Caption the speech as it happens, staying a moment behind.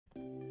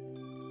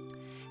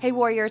Hey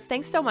Warriors,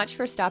 thanks so much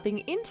for stopping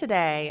in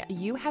today.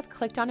 You have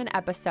clicked on an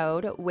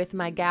episode with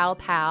my gal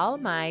pal,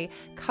 my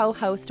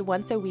co-host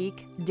once a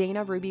week,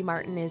 Dana Ruby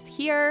Martin is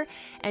here.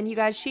 And you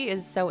guys, she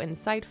is so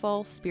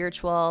insightful,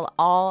 spiritual,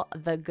 all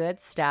the good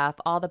stuff,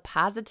 all the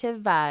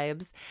positive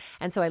vibes.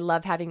 And so I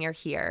love having her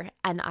here.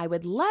 And I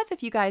would love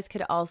if you guys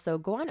could also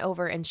go on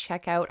over and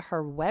check out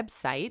her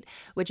website,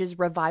 which is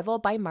Revival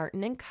by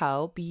Martin &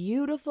 Co.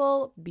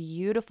 Beautiful,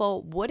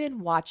 beautiful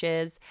wooden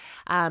watches.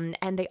 And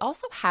they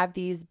also have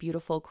these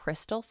beautiful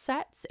crystal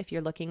sets if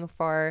you're looking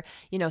for,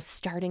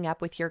 starting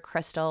up with your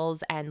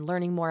crystals and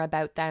learning more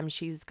about them.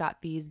 She's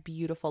got these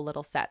beautiful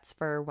little sets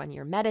for when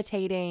you're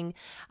meditating.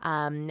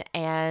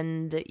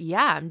 And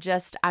yeah,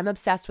 I'm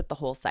obsessed with the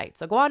whole site.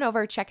 So go on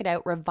over, check it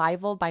out,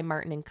 Revival by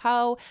Martin &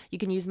 Co. You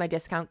can use my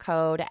discount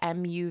code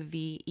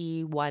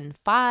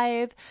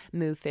MUVE15,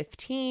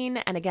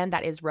 MUVE15. And again,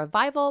 that is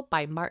Revival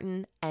by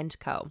Martin &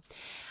 Co.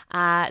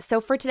 So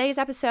for today's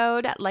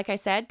episode, like I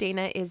said,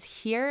 Dana is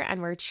here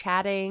and we're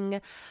chatting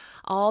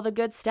all the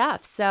good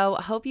stuff. So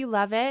I hope you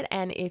love it.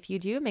 And if you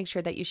do, make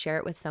sure that you share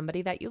it with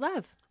somebody that you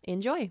love.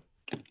 Enjoy.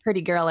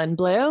 Pretty girl in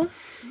blue.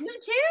 You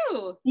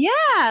too.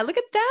 Yeah, look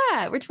at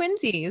that. We're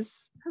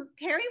twinsies.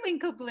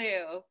 Periwinkle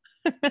blue.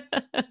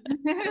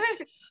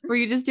 Were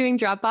you just doing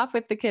drop off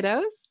with the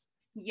kiddos?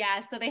 Yeah,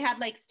 so they had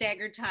like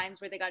staggered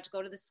times where they got to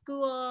go to the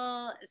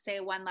school,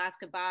 say one last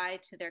goodbye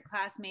to their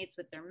classmates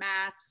with their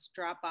masks,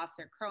 drop off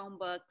their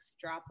Chromebooks,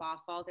 drop off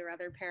all their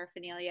other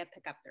paraphernalia,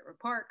 pick up their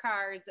report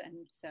cards. And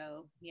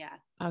so, yeah.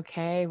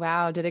 Okay.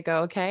 Wow. Did it go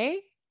okay?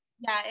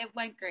 Yeah, it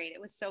went great.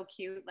 It was so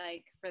cute,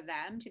 like for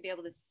them to be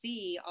able to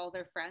see all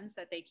their friends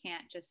that they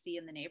can't just see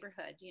in the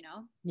neighborhood,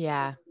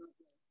 Yeah.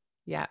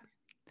 Yeah.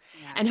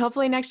 And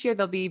hopefully next year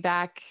they'll be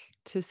back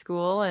to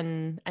school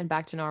and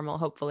back to normal,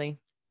 hopefully.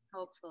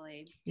 How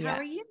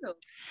are you?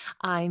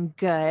 I'm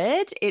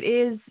good. It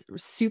is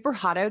super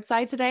hot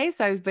outside today.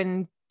 So I've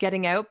been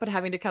getting out, but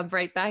having to come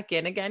right back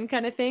in again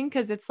kind of thing.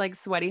 Cause it's like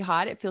sweaty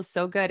hot. It feels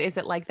so good. Is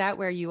it like that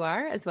where you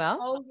are as well?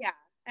 Oh yeah.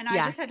 And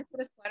I just had to put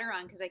a sweater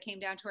on because I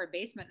came down to our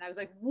basement and I was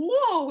like,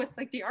 whoa, it's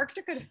like the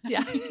Arctic.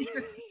 Yeah.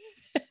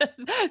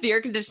 The air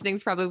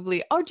conditioning's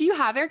probably, do you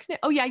have air conditioning?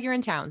 Oh yeah, you're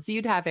in town. So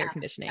you'd have air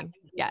conditioning.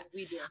 Yeah.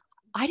 We do.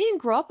 I didn't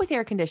grow up with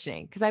air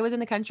conditioning because I was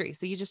in the country.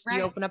 So you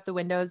open up the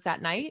windows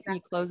at night and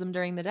you close them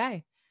during the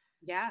day.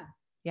 Yeah.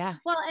 Yeah.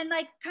 Well, and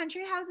like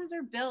country houses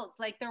are built,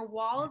 like their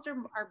walls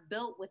are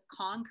built with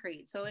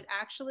concrete. So it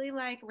actually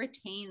like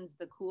retains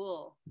the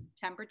cool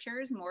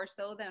temperatures more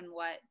so than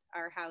what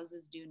our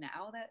houses do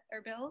now that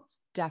are built.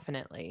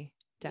 Definitely.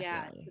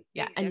 Yeah. And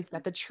difference. you've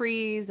got the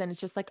trees and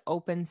it's just like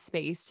open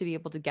space to be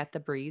able to get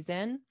the breeze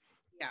in.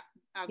 Yeah,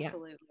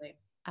 absolutely.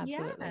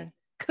 Absolutely. Yeah.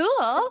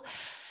 Cool.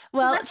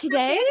 Well,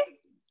 today,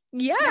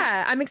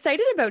 I'm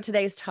excited about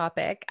today's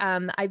topic.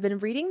 I've been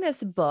reading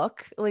this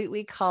book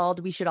lately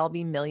called We Should All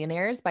Be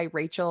Millionaires by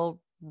Rachel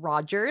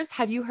Rodgers.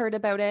 Have you heard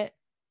about it?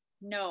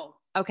 No.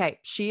 Okay.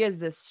 She is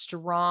this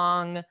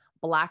strong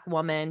Black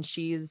woman.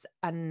 She's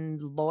a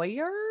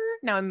lawyer.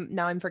 Now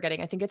I'm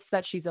forgetting. I think it's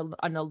that she's a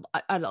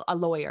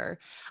lawyer.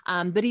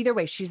 But either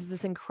way, she's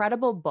this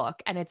incredible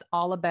book and it's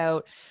all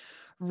about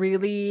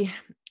really,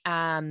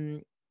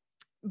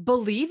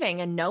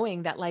 believing and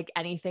knowing that like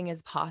anything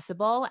is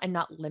possible and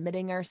not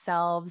limiting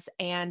ourselves.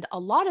 And a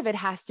lot of it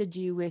has to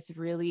do with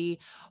really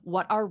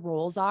what our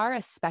roles are,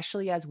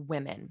 especially as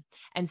women.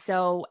 And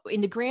so in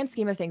the grand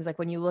scheme of things, like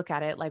when you look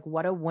at it, like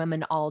what a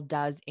woman all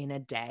does in a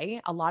day,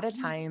 a lot of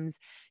times,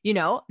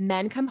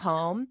 men come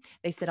home,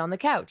 they sit on the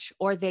couch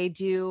or they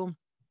do,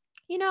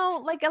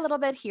 like a little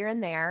bit here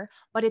and there,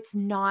 but it's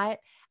not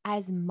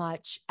as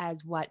much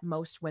as what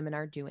most women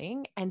are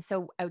doing. And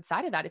so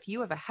outside of that, if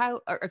you have a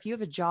house or if you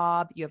have a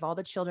job, you have all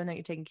the children that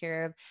you're taking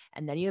care of,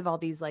 and then you have all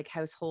these like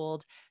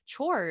household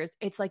chores,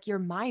 it's like your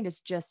mind is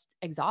just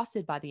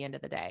exhausted by the end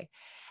of the day.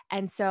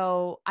 And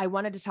so I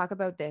wanted to talk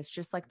about this,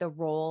 just like the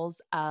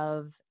roles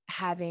of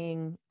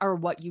having or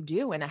what you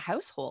do in a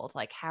household.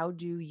 Like, how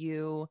do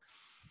you,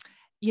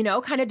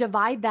 kind of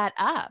divide that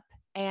up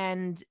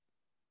and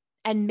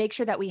make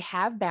sure that we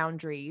have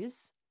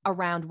boundaries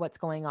around what's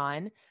going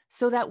on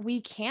so that we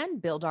can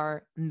build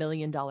our $1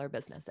 million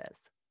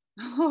businesses.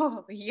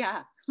 Oh,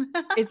 yeah.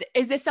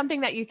 Is this something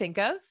that you think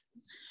of?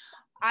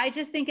 I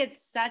just think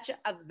it's such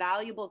a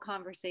valuable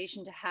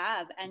conversation to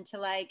have and to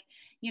like,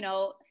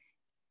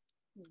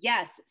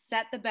 yes,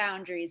 set the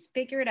boundaries,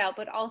 figure it out,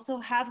 but also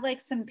have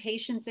like some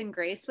patience and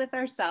grace with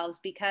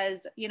ourselves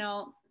because,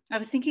 I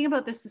was thinking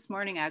about this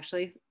morning,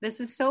 actually. This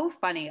is so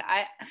funny.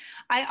 I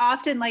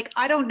often like,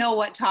 I don't know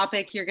what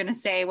topic you're going to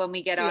say when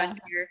we get on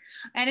here.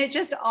 And it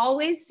just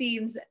always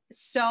seems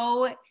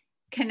so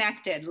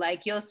connected.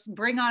 Like you'll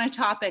bring on a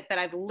topic that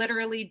I've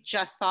literally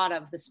just thought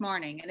of this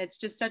morning. And it's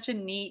just such a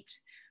neat,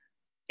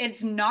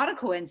 it's not a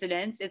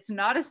coincidence. It's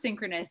not a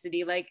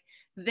synchronicity. Like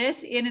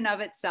this in and of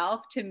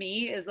itself to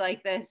me is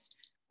like this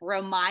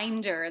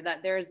reminder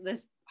that there's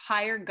this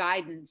higher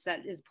guidance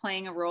that is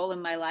playing a role in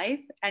my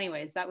life.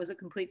 Anyways, that was a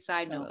complete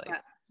side note.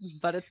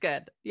 But it's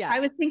good. Yeah. I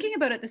was thinking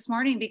about it this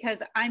morning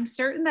because I'm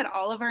certain that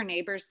all of our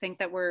neighbors think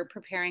that we're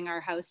preparing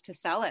our house to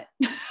sell it.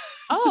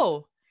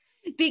 Oh,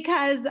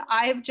 because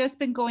I've just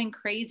been going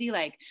crazy.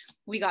 Like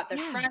we got the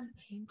yeah.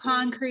 front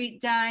concrete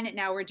done.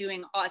 Now we're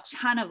doing a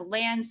ton of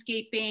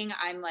landscaping.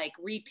 I'm like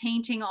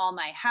repainting all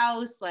my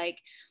house, like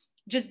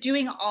just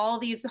doing all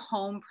these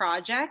home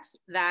projects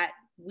that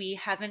we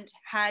haven't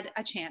had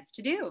a chance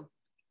to do.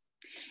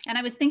 And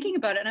I was thinking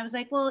about it and I was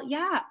like, well,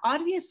 yeah,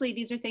 obviously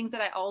these are things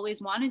that I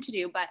always wanted to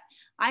do, but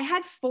I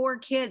had 4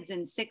 kids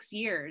in 6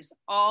 years,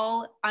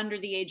 all under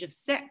the age of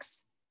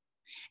 6.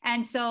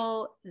 And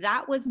so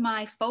that was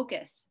my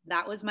focus.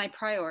 That was my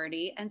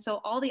priority. And so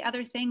all the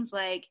other things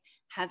like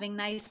having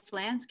nice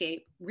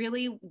landscape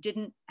really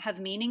didn't have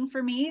meaning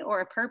for me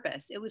or a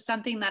purpose. It was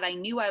something that I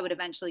knew I would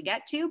eventually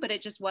get to, but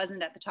it just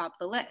wasn't at the top of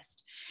the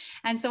list.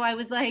 And so I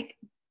was like,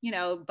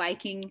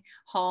 biking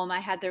home.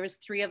 There was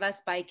 3 of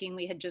us biking.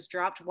 We had just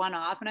dropped one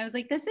off and I was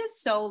like, this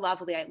is so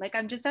lovely.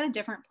 I'm just at a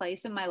different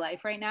place in my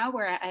life right now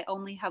where I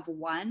only have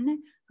one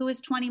who is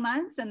 20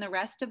 months and the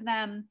rest of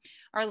them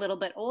are a little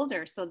bit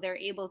older. So they're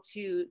able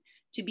to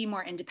be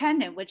more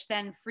independent, which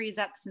then frees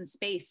up some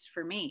space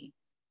for me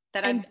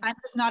that I'm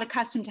just not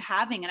accustomed to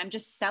having. And I'm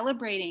just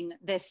celebrating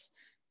this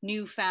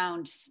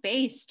newfound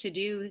space to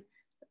do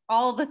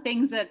all the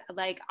things that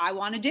like I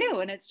want to do.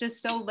 And it's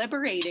just so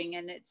liberating.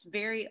 And it's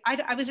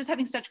I was just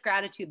having such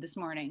gratitude this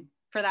morning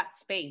for that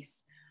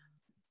space.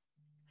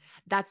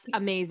 That's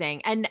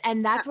amazing.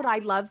 And that's what I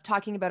love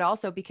talking about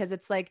also, because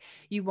it's like,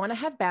 you want to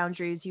have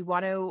boundaries. You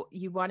want to,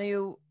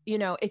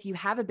 if you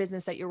have a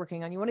business that you're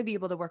working on, you want to be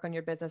able to work on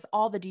your business,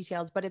 all the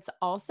details, but it's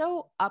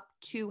also up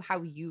to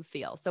how you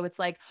feel. So it's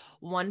like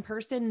one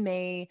person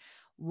may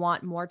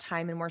want more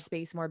time and more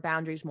space, more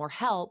boundaries, more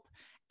help.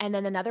 And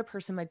then another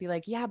person might be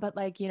like, yeah, but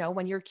like,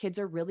 when your kids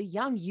are really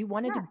young, you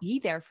wanted to be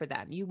there for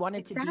them. You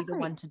wanted to be the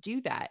one to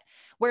do that.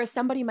 Whereas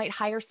somebody might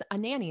hire a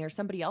nanny or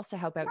somebody else to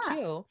help out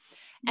too.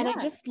 And I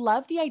just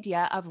love the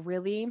idea of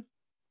really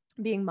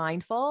being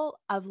mindful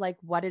of like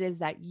what it is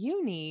that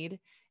you need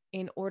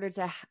in order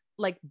to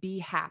like be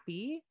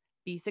happy,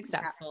 be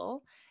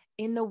successful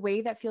in the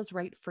way that feels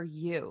right for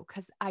you.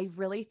 Cause I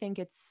really think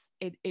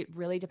it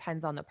really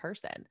depends on the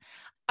person.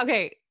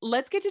 Okay,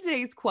 let's get to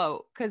today's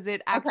quote because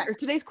or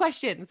today's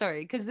question,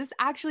 sorry, because this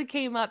actually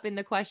came up in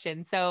the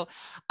question. So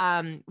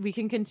we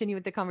can continue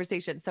with the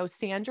conversation. So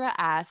Sandra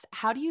asked,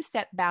 how do you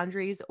set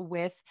boundaries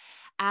with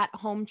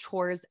at-home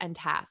chores and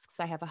tasks?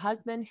 I have a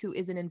husband who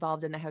isn't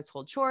involved in the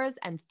household chores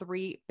and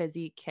 3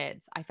 busy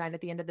kids. I find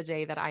at the end of the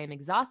day that I am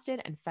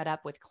exhausted and fed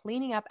up with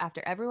cleaning up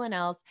after everyone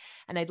else,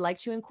 and I'd like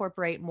to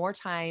incorporate more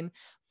time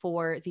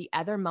for the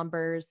other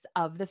members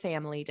of the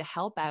family to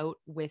help out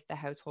with the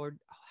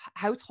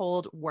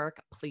household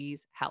work.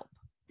 Please help.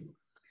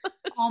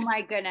 Oh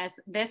my goodness.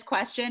 This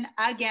question,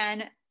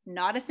 again,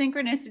 not a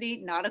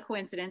synchronicity, not a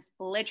coincidence.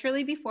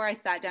 Literally before I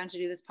sat down to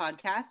do this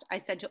podcast, I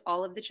said to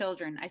all of the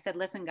children, I said,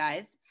 listen,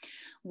 guys,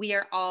 we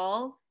are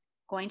all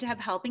going to have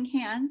helping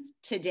hands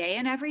today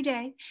and every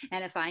day.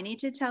 And if I need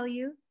to tell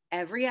you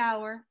every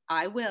hour,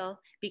 I will,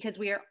 because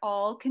we are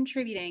all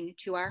contributing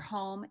to our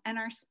home and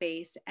our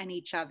space and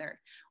each other,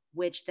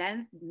 which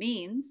then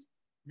means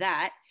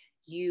that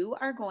you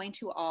are going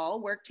to all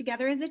work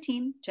together as a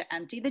team to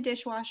empty the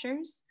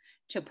dishwashers,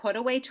 to put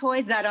away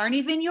toys that aren't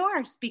even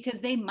yours because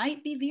they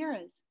might be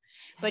Vera's,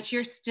 but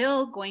you're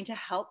still going to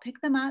help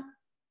pick them up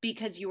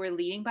because you are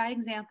leading by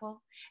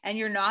example, and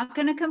you're not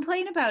going to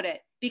complain about it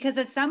because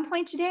at some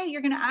point today,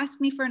 you're going to ask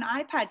me for an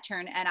iPad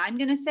turn and I'm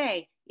going to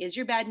say, is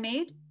your bed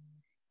made?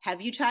 Have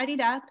you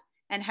tidied up?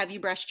 And have you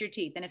brushed your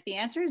teeth? And if the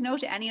answer is no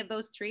to any of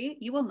those 3,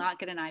 you will not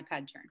get an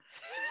iPad turn.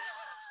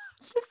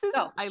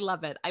 I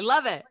love it. I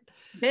love it.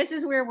 This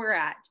is where we're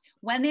at.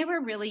 When they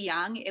were really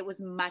young, it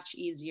was much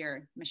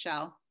easier,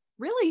 Michelle.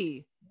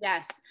 Really?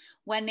 Yes.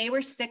 When they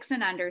were 6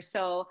 and under.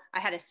 So I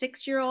had a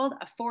 6-year-old,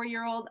 a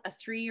 4-year-old, a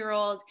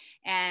 3-year-old,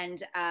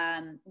 and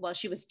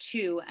she was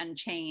 2 and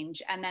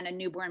change, and then a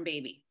newborn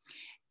baby.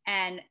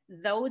 And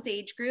those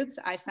age groups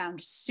I found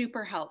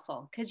super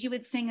helpful because you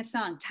would sing a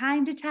song,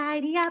 time to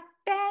tidy up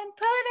and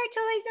put our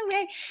toys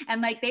away.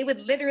 And like they would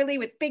literally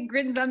with big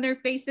grins on their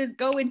faces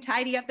go and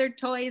tidy up their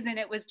toys. And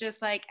it was just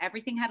like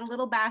everything had a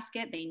little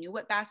basket. They knew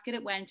what basket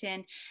it went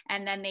in.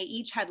 And then they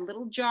each had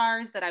little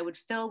jars that I would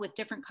fill with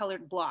different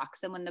colored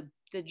blocks. And when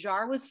the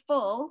jar was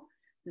full,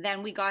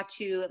 then we got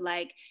to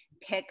like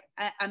pick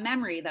a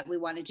memory that we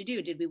wanted to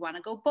do. Did we want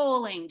to go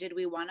bowling? Did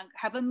we want to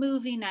have a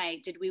movie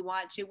night? Did we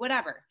want to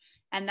whatever?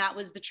 And that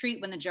was the treat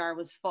when the jar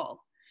was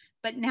full.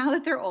 But now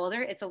that they're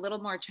older, it's a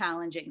little more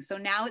challenging. So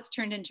now it's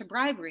turned into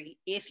bribery.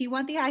 If you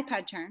want the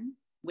iPad turn,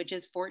 which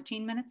is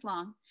 14 minutes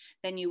long,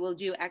 then you will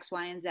do X,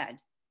 Y, and Z,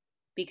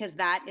 because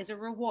that is a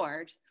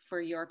reward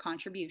for your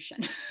contribution.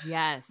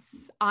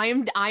 Yes.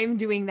 I'm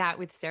doing that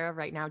with Sarah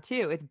right now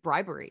too. It's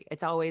bribery.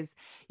 It's always,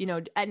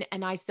 and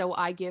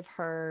I give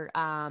her,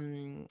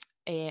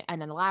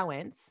 an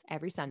allowance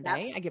every Yep.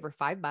 Sunday. I give her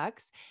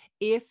 $5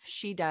 if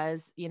she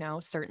does,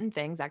 certain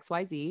things,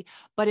 XYZ,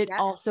 but it Yep.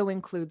 also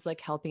includes like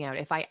helping out.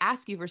 If I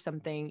ask you for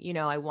something,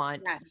 I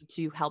want Yes.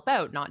 you to help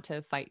out, not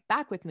to fight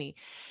back with me.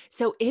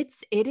 So it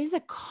is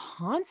a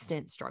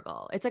constant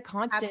struggle. It's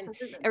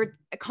Absolutely.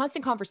 a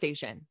constant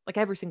conversation, like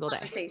every single day.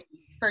 Conversation,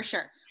 for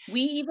sure.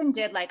 We even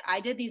did I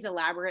did these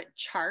elaborate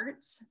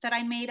charts that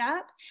I made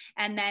up,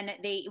 and then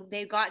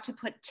they got to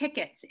put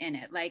tickets in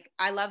it. Like,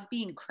 I love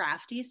being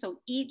crafty,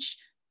 so each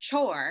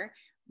chore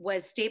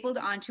was stapled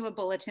onto a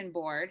bulletin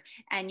board,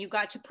 and you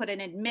got to put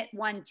an admit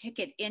one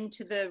ticket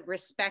into the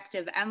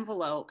respective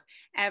envelope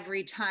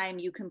every time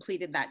you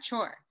completed that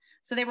chore.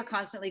 So they were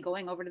constantly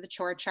going over to the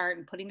chore chart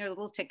and putting their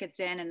little tickets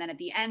in. And then at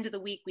the end of the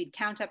week, we'd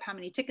count up how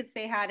many tickets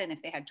they had. And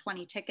if they had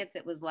 20 tickets,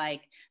 it was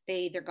like they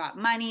either got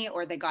money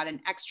or they got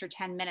an extra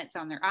 10 minutes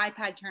on their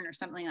iPad turn or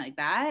something like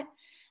that.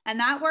 And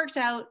that worked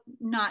out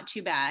not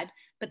too bad.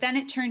 But then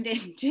it turned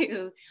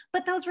into,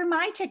 but those were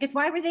my tickets.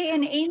 Why were they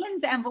in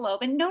Eamon's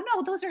envelope? And no,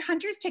 those are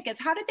Hunter's tickets.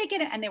 How did they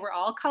get it? And they were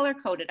all color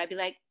coded. I'd be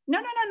like,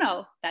 no,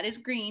 that is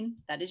green.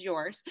 That is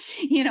yours.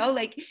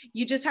 Like,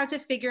 you just have to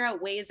figure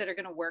out ways that are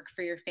going to work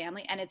for your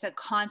family. And it's a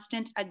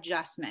constant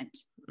adjustment,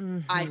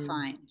 I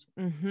find.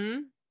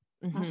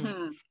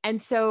 And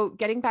so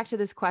getting back to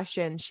this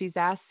question, she's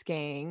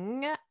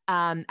asking,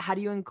 how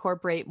do you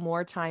incorporate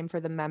more time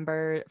for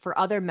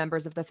other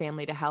members of the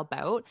family to help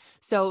out?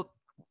 So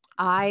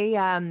so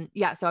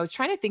I was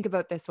trying to think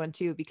about this one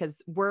too,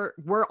 because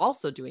we're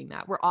also doing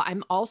that.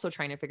 I'm also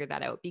trying to figure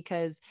that out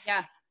because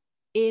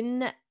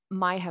in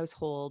my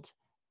household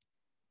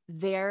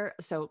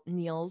so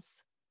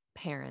Neil's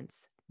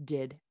parents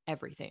did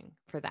everything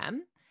for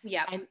them.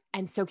 Yeah.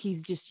 And so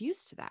he's just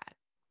used to that.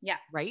 Yeah.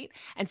 Right.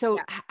 And so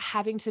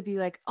having to be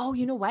like, oh,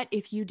 you know what,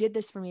 if you did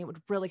this for me, it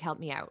would really help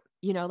me out.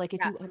 Like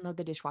if you unload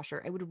the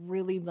dishwasher, it would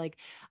really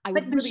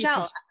But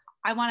Michelle,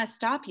 I want to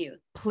stop you.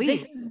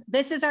 Please.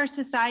 This is our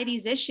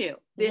society's issue.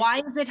 Why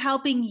is it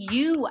helping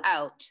you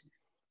out?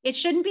 It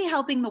shouldn't be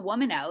helping the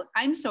woman out.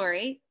 I'm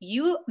sorry.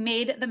 You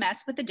made the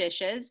mess with the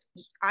dishes.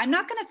 I'm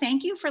not going to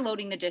thank you for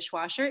loading the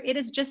dishwasher. It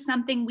is just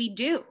something we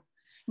do.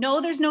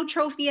 No, there's no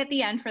trophy at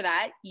the end for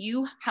that.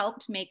 You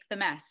helped make the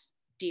mess,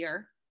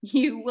 dear.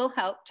 You will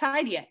help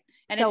tidy it.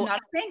 And it's not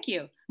a thank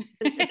you.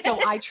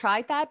 So I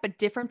tried that, but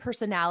different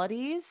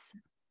personalities,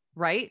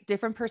 right?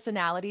 Different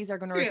personalities are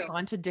going to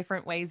respond to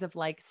different ways of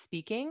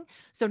speaking.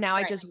 So now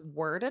I just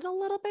word it a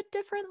little bit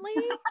differently,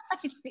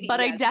 but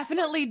I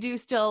definitely do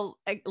still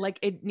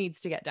it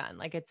needs to get done.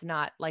 It's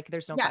not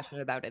there's no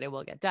question about it. It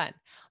will get done.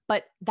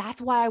 But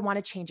that's why I want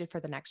to change it for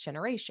the next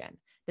generation.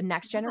 The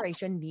next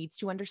generation needs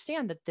to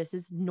understand that this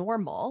is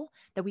normal,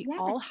 that we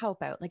all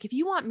help out. If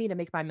you want me to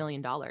make my $1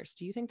 million,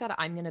 do you think that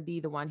I'm going to be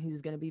the one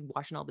who's going to be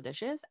washing all the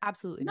dishes?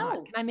 Absolutely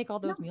not. Can I make all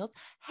those meals?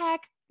 Heck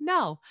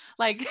no.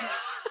 You've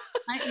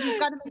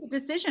got to make a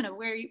decision of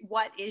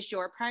what is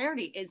your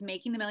priority. Is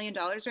making the $1 million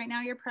right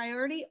now your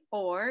priority,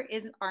 or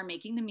are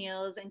making the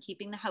meals and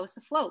keeping the house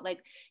afloat?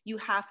 You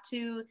have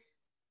to,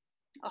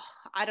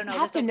 I don't know.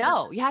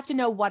 You have to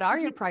know what are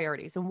your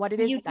priorities and what it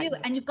is. You do.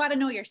 And you've got to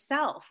know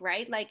yourself,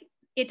 right?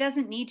 It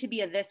doesn't need to be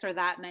a this or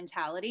that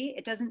mentality.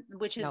 It doesn't,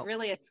 which is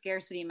really a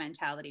scarcity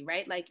mentality,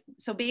 right?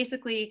 So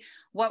basically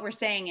what we're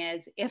saying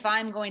is, if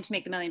I'm going to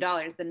make the $1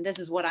 million, then this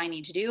is what I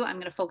need to do. I'm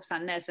going to focus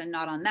on this and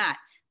not on that.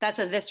 That's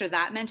a this or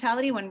that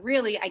mentality, when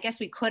really, I guess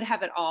we could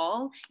have it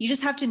all. You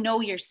just have to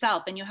know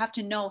yourself, and you have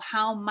to know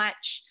how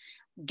much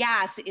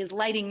gas is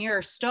lighting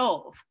your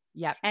stove.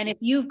 Yeah. And if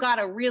you've got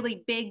a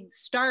really big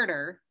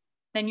starter,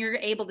 then you're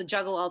able to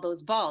juggle all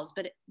those balls,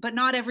 but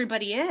not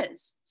everybody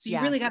is. So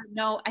you really got to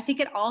know. I think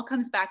it all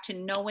comes back to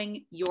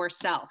knowing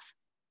yourself.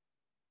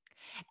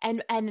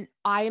 And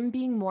I am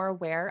being more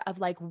aware of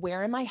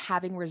where am I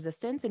having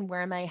resistance and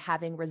where am I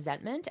having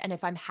resentment? And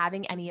if I'm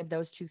having any of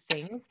those two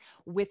things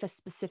with a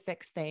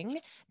specific thing,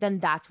 then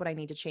that's what I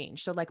need to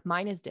change. So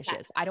mine is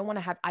dishes. I don't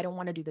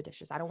want to do the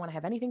dishes. I don't want to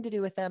have anything to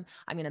do with them.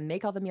 I'm going to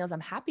make all the meals.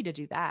 I'm happy to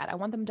do that. I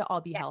want them to all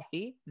be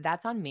healthy.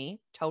 That's on me.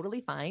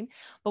 Totally fine.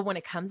 But when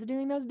it comes to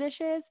doing those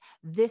dishes,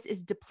 this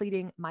is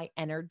depleting my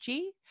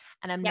energy,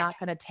 and I'm not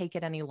going to take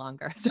it any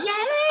longer. So- Yay!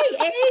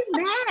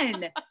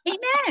 Amen.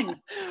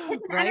 Amen.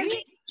 It's an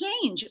energy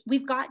exchange.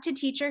 We've got to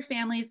teach our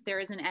families there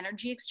is an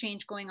energy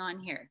exchange going on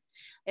here.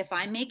 If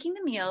I'm making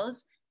the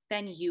meals,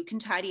 then you can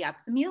tidy up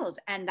the meals.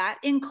 And that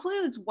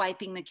includes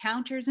wiping the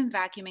counters and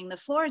vacuuming the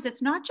floors.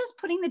 It's not just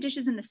putting the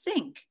dishes in the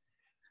sink.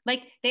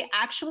 They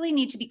actually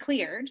need to be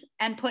cleared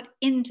and put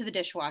into the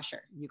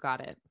dishwasher. You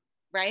got it.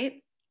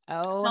 Right?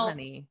 Oh,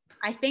 honey.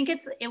 I think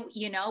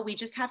we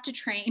just have to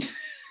train.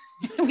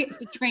 We have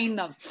to train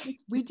them.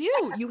 We do.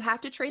 You have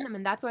to train them.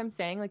 And that's what I'm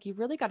saying. You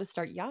really got to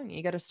start young.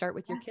 You got to start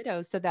with your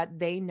kiddos so that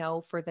they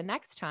know for the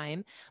next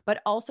time,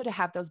 but also to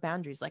have those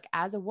boundaries.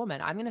 As a woman,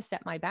 I'm going to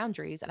set my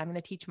boundaries, and I'm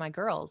going to teach my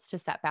girls to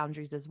set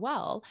boundaries as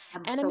well.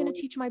 Absolutely. And I'm going to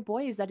teach my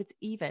boys that it's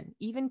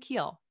even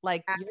keel.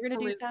 You're going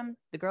to do some,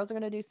 the girls are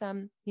going to do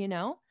some,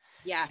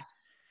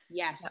 Yes.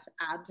 Yes,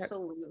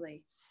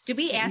 absolutely. Did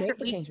we answer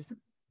the changes?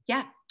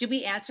 Yeah. Did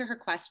we answer her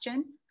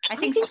question? I I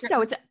think think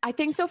so. I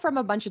think so from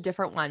a bunch of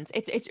different ones.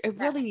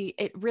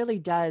 It really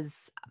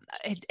does.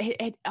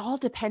 It all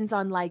depends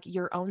on like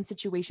your own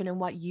situation and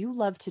what you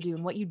love to do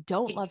and what you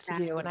don't love to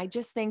do. And exactly. I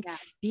just think Yeah.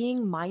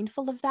 being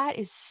mindful of that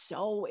is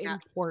so Yeah.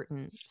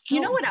 important. You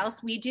So know what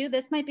else we do?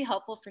 This might be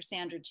helpful for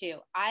Sandra too.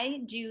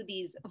 I do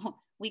these,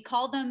 we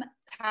call them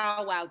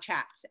powwow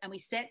chats, and we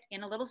sit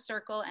in a little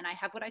circle, and I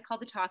have what I call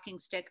the talking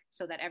stick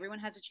so that everyone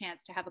has a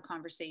chance to have a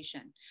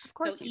conversation. of So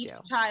course you each do.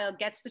 child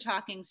gets the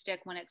talking stick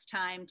when it's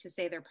time to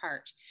say their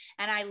part.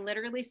 And I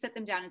literally sit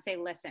them down and say,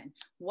 listen,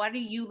 what do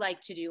you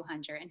like to do,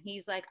 Hunter? And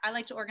he's like, I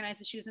like to organize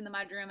the shoes in the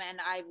mudroom, and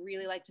I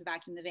really like to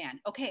vacuum the van.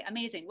 Okay,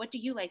 amazing. What do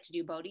you like to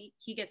do, Bodhi?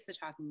 He gets the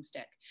talking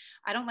stick.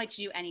 I don't like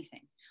to do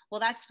anything. Well,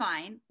 that's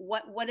fine.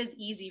 What is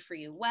easy for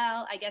you?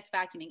 Well, I guess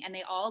vacuuming. And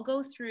they all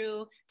go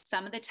through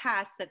some of the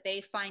tasks that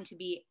they find to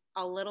be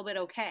a little bit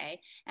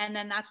okay. And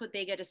then that's what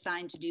they get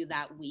assigned to do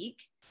that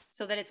week,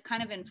 so that it's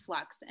kind of in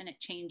flux and it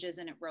changes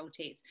and it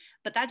rotates.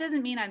 But that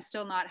doesn't mean I'm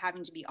still not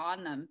having to be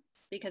on them,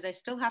 because I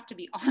still have to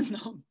be on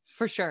them.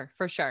 For sure.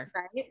 For sure.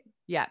 Right.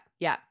 Yeah.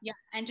 Yeah. Yeah.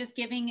 And just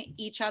giving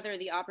each other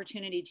the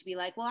opportunity to be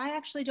like, well, I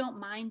actually don't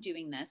mind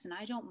doing this, and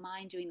I don't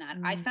mind doing that.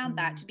 I found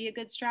that to be a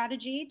good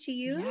strategy to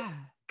Yeah. use.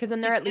 Because then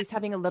To they're at get least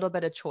having a little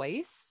bit of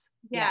choice.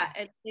 Yeah,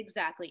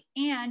 exactly.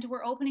 And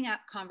we're opening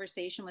up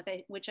conversation with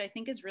it, which I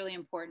think is really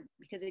important,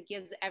 because it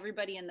gives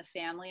everybody in the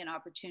family an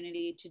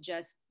opportunity to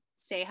just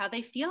say how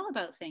they feel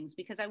about things,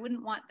 because I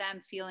wouldn't want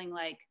them feeling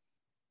like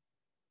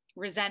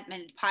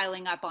resentment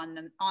piling up on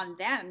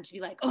them to be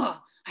like,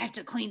 oh, I have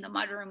to clean the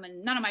mudroom,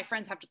 and none of my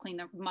friends have to clean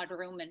the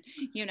mudroom,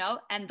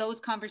 and those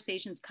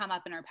conversations come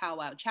up in our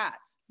powwow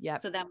chats. Yep.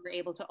 So then we're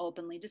able to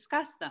openly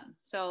discuss them.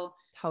 So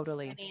I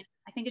Totally. mean,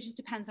 I think it just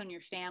depends on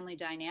your family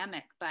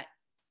dynamic, but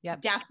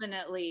Yep.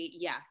 definitely,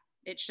 yeah,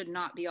 it should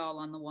not be all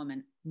on the woman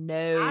at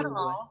No.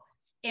 all,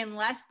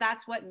 unless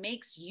that's what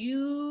makes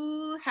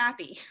you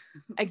happy.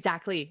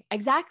 Exactly.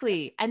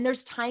 Exactly. And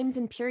there's times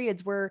and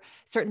periods where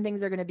certain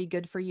things are going to be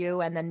good for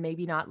you and then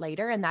maybe not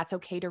later. And that's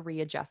okay to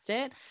readjust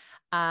it.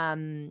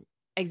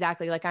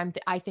 Exactly. Like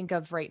I think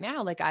of right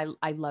now, like I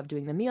love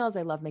doing the meals.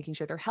 I love making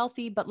sure they're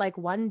healthy, but like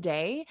one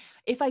day,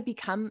 if I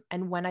become,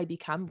 and when I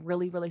become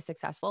really, really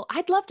successful,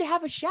 I'd love to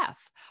have a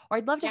chef, or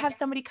I'd love to Yeah. have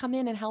somebody come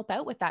in and help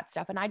out with that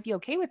stuff. And I'd be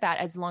okay with that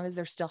as long as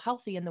they're still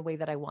healthy in the way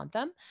that I want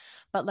them.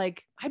 But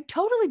like, I'd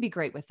totally be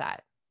great with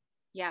that.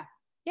 Yeah.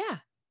 Yeah.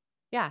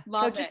 Yeah. So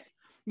Love just, it.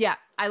 yeah,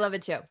 I love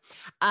it too.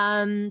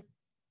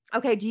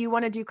 Okay. Do you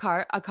want to do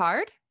a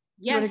card?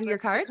 Do you want Yes, to do your let's do a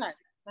cards? card.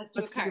 Let's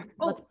do a card.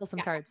 Let's Oh, pull some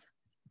yeah. cards.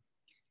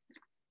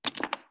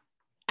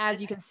 As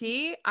you can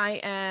see, I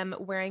am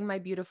wearing my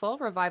beautiful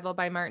Revival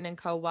by Martin and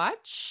Co.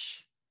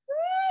 watch.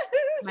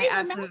 My They were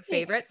absolute matching.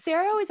 favorite.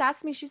 Sarah always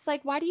asks me, she's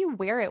like, why do you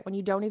wear it when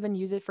you don't even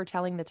use it for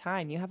telling the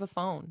time? You have a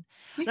phone.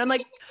 And I'm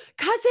like,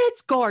 because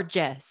it's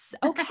gorgeous.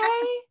 Okay.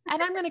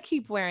 And I'm going to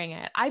keep wearing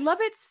it. I love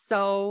it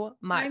so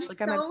much.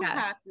 Like, I'm so obsessed.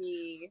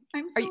 happy.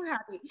 I'm Are you, so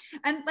happy.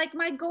 And like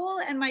my goal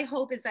and my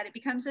hope is that it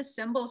becomes a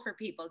symbol for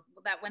people,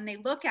 that when they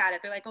look at it,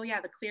 they're like, oh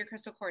yeah, the clear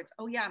crystal quartz.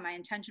 Oh yeah, my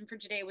intention for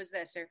today was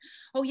this. Or,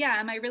 oh yeah,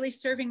 am I really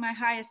serving my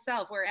highest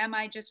self? Or am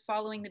I just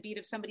following the beat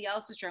of somebody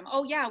else's drum?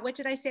 Oh yeah, what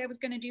did I say I was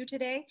going to do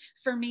today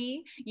for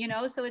me?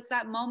 So it's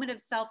that moment of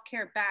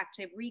self-care, back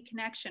to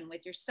reconnection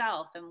with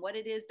yourself and what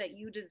it is that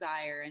you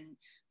desire. And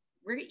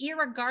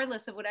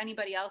irregardless of what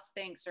anybody else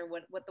thinks, or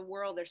what the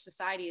world or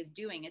society is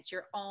doing, it's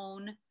your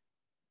own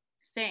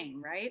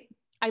thing, right?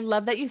 I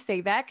love that you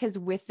say that, because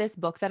with this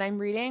book that I'm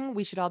reading,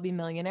 We Should All Be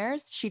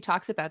Millionaires, she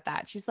talks about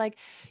that. She's like,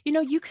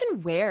 you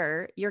can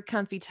wear your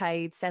comfy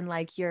tights and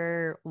like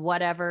your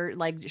whatever,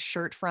 like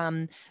shirt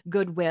from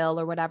Goodwill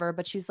or whatever.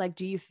 But she's like,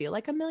 do you feel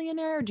like a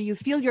millionaire? Do you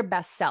feel your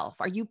best self?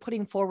 Are you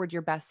putting forward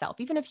your best self?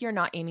 Even if you're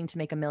not aiming to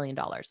make $1 million,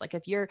 like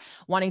if you're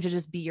wanting to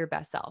just be your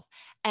best self.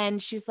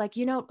 And she's like,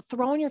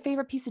 throw on your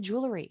favorite piece of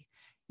jewelry.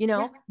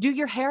 Yeah. Do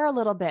your hair a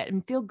little bit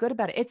and feel good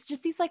about it. It's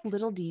just these like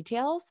little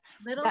details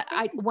Little that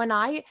thing. when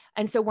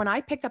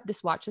I picked up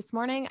this watch this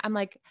morning, I'm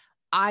like,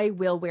 I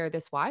will wear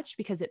this watch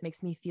because it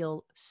makes me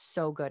feel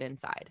so good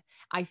inside.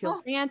 I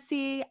feel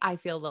fancy. I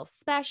feel a little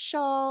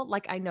special.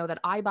 Like I know that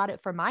I bought it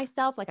for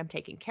myself. Like I'm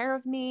taking care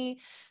of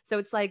me. So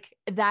it's like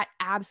that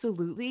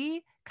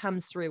absolutely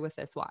comes through with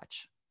this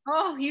watch.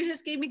 Oh, you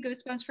just gave me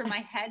goosebumps from my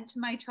head to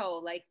my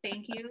toe. Like,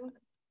 thank you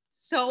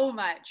so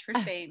much for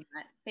saying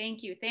that.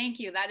 Thank you. Thank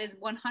you. That is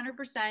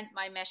 100%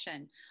 my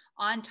mission,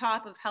 on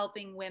top of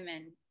helping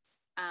women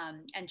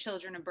and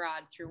children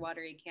abroad through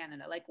Watery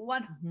Canada, like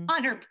 100%.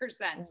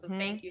 So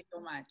thank you so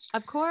much.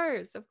 Of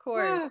course. Of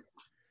course.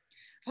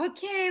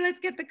 Okay, let's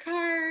get the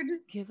card.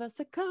 Give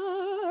us a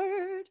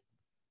card.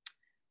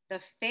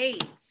 The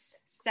Fates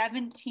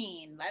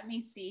 17. Let me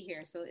see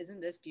here. So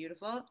isn't this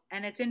beautiful?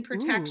 And it's in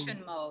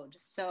protection mode.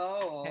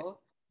 So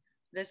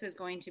this is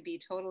going to be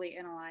totally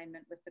in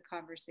alignment with the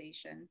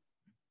conversation.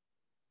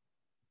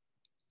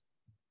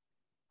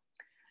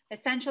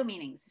 Essential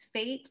meanings: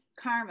 fate,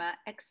 karma,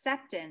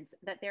 acceptance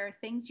that there are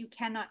things you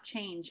cannot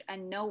change,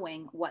 and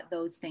knowing what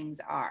those things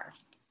are.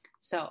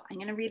 So I'm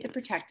going to read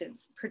the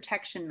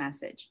protection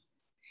message.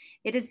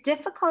 It is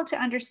difficult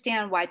to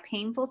understand why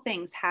painful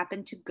things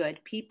happen to good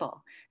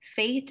people.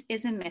 Fate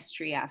is a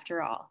mystery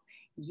after all.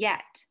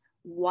 Yet,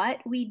 what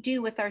we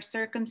do with our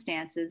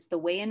circumstances, the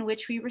way in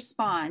which we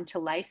respond to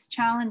life's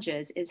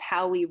challenges, is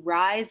how we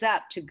rise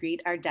up to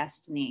greet our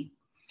destiny.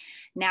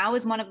 Now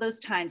is one of those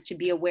times to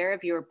be aware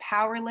of your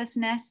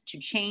powerlessness to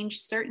change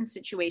certain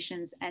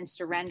situations and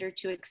surrender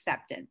to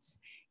acceptance.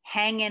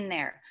 Hang in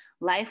there.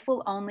 Life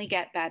will only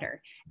get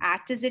better.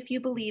 Act as if you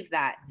believe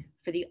that.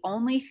 For the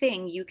only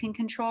thing you can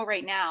control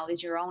right now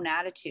is your own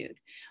attitude.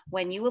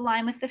 When you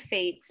align with the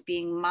fates,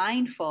 being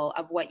mindful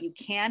of what you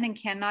can and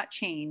cannot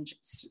change,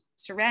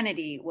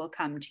 serenity will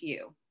come to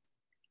you.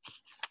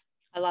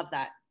 I love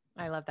that.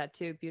 I love that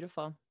too.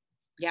 Beautiful.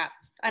 Yeah.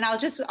 And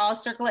I'll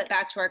circle it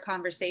back to our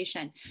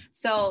conversation.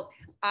 So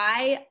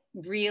I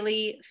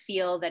really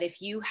feel that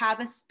if you have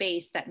a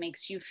space that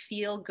makes you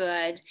feel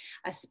good,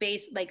 a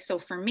space like, so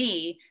for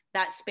me,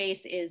 that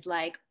space is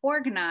like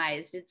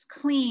organized, it's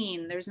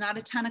clean, there's not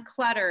a ton of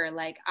clutter.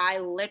 Like I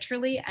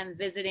literally am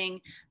visiting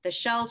the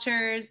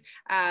shelters,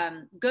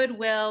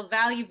 Goodwill,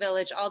 Value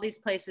Village, all these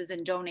places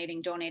and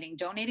donating.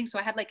 So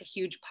I had like a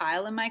huge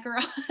pile in my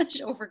garage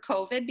over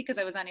COVID because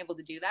I was unable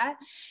to do that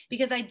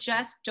because I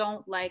just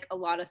don't like a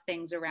lot of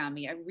things around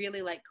me. I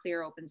really like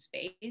clear open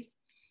space.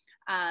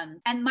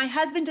 And my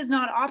husband does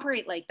not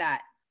operate like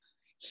that.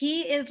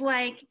 He is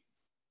like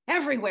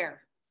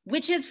everywhere,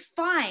 which is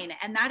fine.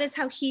 And that is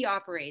how he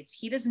operates.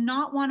 He does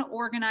not want to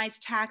organize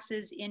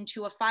taxes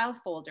into a file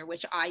folder,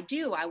 which I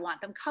do. I want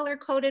them color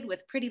coded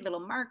with pretty little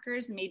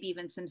markers, maybe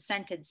even some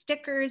scented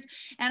stickers.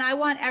 And I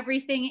want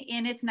everything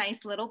in its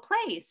nice little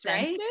place,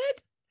 right?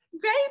 Scented?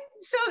 Right.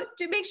 So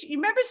to make sure, you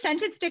remember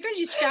scented stickers?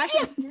 You scratch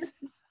Yes. them.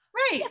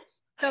 Right.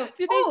 So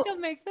do they still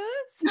make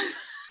those?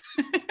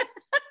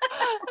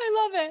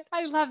 I love it.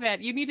 I love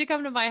it. You need to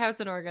come to my house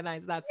and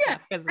organize that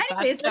stuff because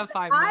that stuff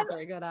I'm not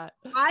very good at.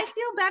 I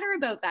feel better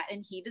about that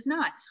and he does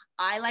not.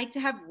 I like to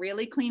have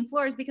really clean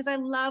floors because I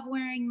love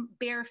wearing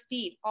bare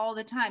feet all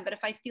the time. But if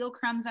I feel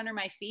crumbs under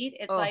my feet,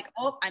 it's like,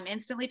 oh, I'm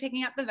instantly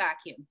picking up the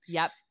vacuum.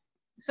 Yep.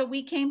 So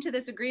we came to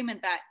this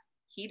agreement that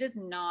he does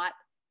not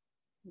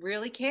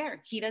really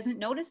care. He doesn't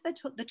notice that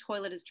the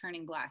toilet is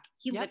turning black.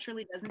 He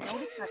literally doesn't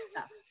notice that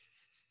stuff.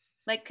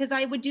 Like, because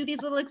I would do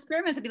these little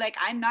experiments. I'd be like,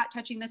 I'm not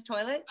touching this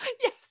toilet.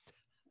 Yes.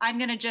 I'm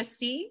going to just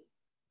see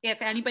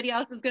if anybody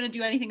else is going to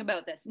do anything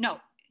about this. No,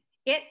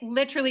 it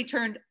literally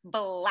turned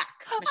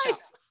black, Michelle.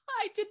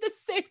 I did the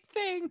same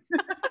thing.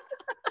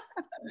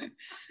 So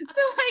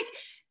like,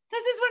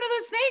 this is one of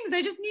those things.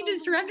 I just need to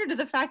surrender to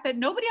the fact that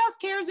nobody else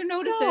cares or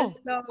notices.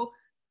 No. So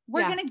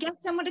we're going to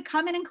get someone to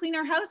come in and clean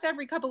our house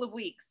every couple of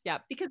weeks.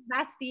 Yep. Because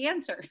that's the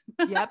answer.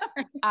 Yep.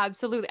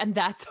 Absolutely. And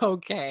that's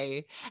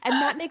okay. And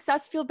that makes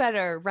us feel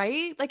better,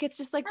 right? Like, it's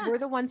just like, we're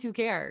the ones who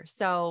care.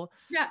 So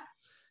yeah.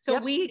 So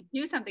we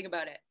do something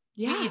about it.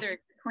 Yeah. We either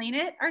clean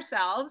it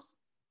ourselves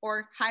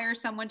or hire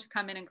someone to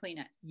come in and clean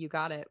it. You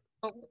got it.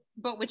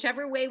 But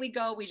whichever way we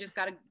go, we just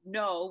got to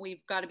know,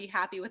 we've got to be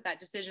happy with that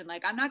decision.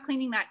 Like, I'm not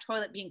cleaning that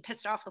toilet being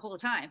pissed off the whole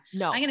time.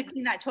 No. I'm going to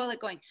clean that toilet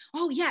going,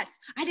 oh yes,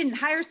 I didn't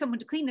hire someone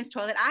to clean this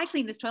toilet. I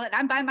cleaned this toilet.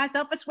 I'm buying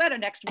myself a sweater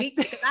next week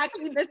because I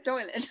cleaned this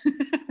toilet.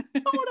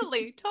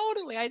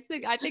 Totally. I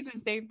think the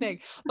same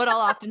thing, but I'll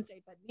often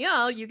say, but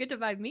Neil, you get to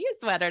buy me a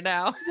sweater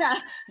now. Yeah.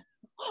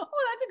 Oh,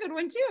 that's a good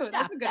one too.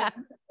 That's a good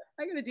one.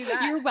 I'm going to do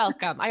that. You're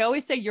welcome. I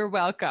always say you're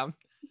welcome.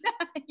 Yeah.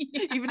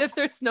 Even if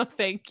there's no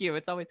thank you,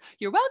 it's always,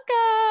 you're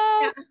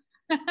welcome.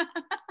 Yeah.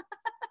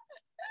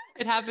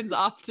 It happens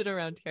often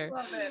around here.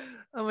 Love it.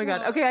 Oh my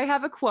God. Okay. I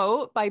have a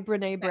quote by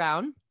Brene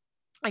Brown.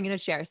 I'm going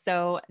to share.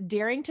 So,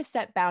 daring to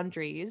set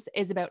boundaries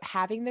is about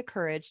having the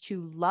courage to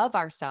love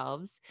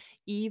ourselves,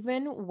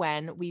 even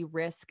when we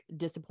risk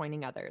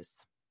disappointing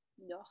others.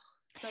 No.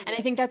 So and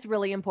I think that's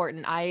really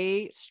important.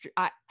 I've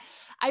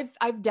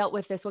dealt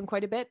with this one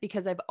quite a bit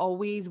because I've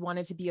always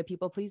wanted to be a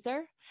people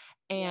pleaser.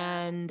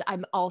 And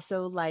I'm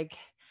also like,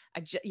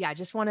 I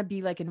just want to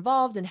be like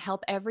involved and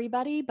help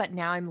everybody. But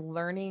now I'm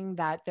learning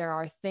that there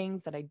are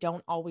things that I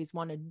don't always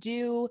want to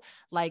do,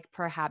 like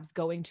perhaps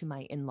going to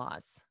my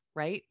in-laws,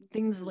 right?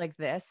 Things like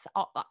this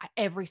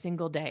every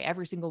single day,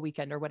 every single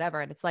weekend or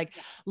whatever. And it's like,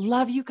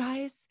 love you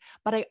guys,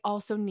 but I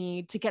also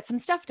need to get some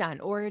stuff done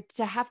or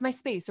to have my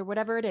space or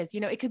whatever it is.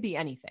 You know, it could be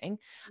anything.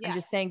 Yeah. I'm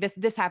just saying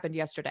this happened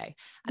yesterday.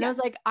 And I was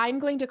like, I'm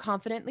going to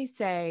confidently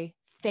say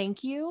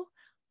thank you,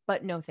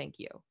 but no, thank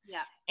you.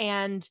 Yeah.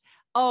 And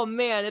oh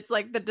man, it's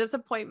like the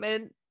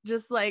disappointment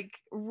just like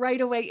right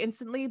away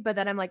instantly. But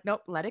then I'm like,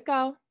 nope, let it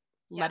go.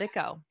 Let it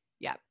go.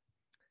 Yeah.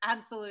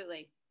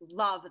 Absolutely.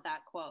 Love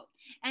that quote.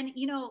 And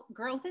you know,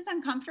 growth is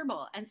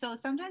uncomfortable. And so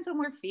sometimes when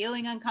we're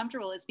feeling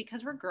uncomfortable, it's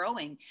because we're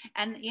growing.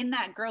 And in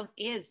that growth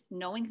is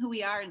knowing who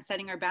we are and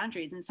setting our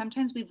boundaries. And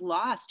sometimes we've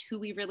lost who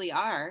we really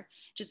are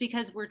just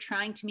because we're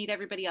trying to meet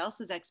everybody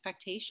else's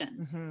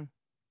expectations. Mm-hmm.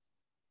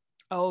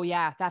 Oh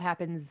yeah. That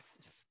happens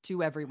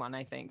to everyone,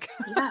 I think.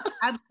 Yeah,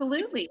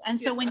 absolutely. And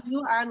so when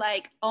you are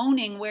like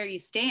owning where you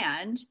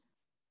stand,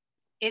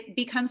 it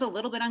becomes a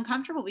little bit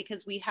uncomfortable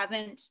because we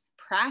haven't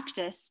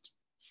practiced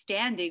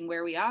standing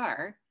where we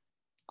are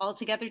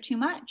altogether too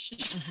much.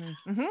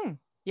 Mm-hmm. Mm-hmm.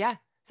 Yeah.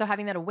 So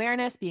having that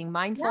awareness, being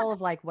mindful of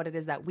like what it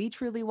is that we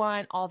truly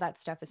want, all that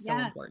stuff is so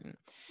important.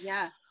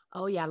 Yeah.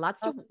 Oh yeah,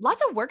 lots of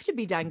work to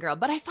be done, girl.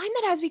 But I find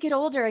that as we get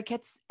older, it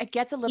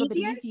gets a little bit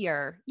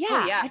easier. Yeah,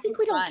 Oh, yeah. I think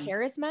we don't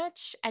care as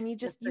much, and you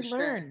learn.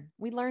 Sure.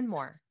 We learn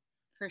more.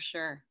 For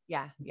sure.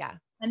 Yeah, yeah.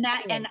 And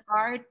and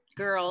our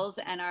girls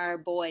and our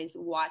boys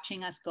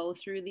watching us go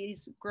through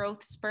these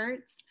growth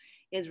spurts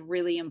is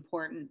really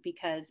important,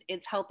 because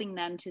it's helping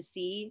them to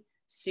see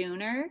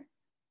sooner,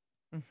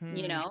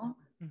 you know,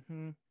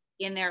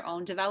 in their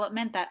own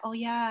development, that, oh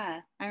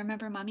yeah, I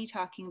remember mommy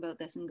talking about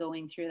this and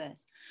going through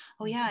this.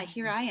 Oh yeah,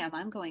 here I am,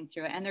 I'm going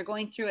through it. And they're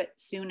going through it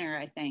sooner,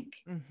 I think,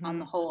 on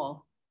the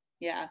whole.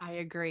 Yeah. I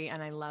agree.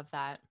 And I love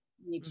that.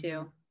 Me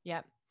too.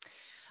 Yep.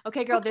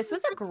 Okay, girl, this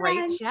was a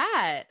great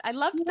chat. I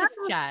loved this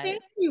chat.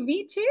 Thank you.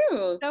 Me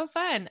too. So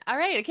fun. All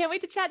right. I can't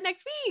wait to chat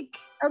next week.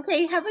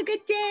 Okay. Have a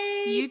good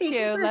day. You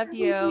too. Love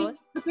you.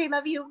 Okay.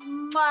 Love you.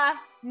 Mwah.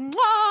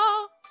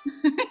 Mwah.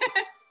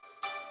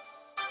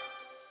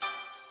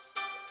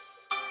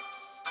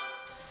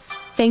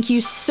 Thank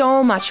you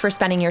so much for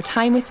spending your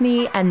time with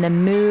me and the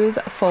Move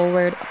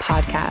Forward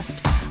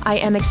podcast. I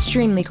am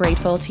extremely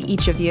grateful to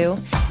each of you.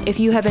 If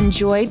you have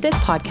enjoyed this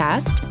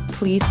podcast,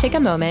 please take a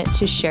moment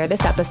to share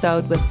this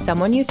episode with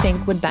someone you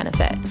think would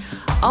benefit.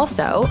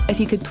 Also, if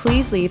you could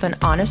please leave an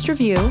honest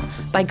review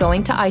by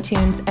going to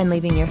iTunes and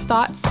leaving your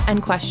thoughts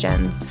and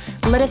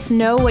questions. Let us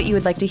know what you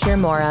would like to hear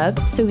more of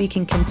so we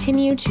can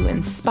continue to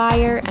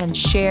inspire and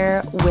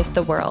share with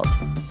the world.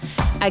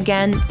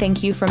 Again,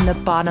 thank you from the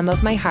bottom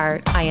of my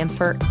heart. I am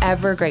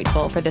forever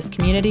grateful for this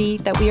community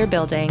that we are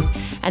building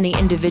and the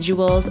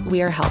individuals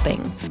we are helping.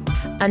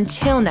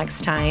 Until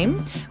next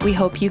time, we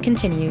hope you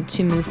continue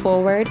to move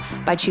forward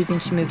by choosing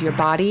to move your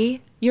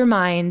body, your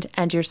mind,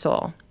 and your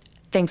soul.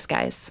 Thanks,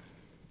 guys.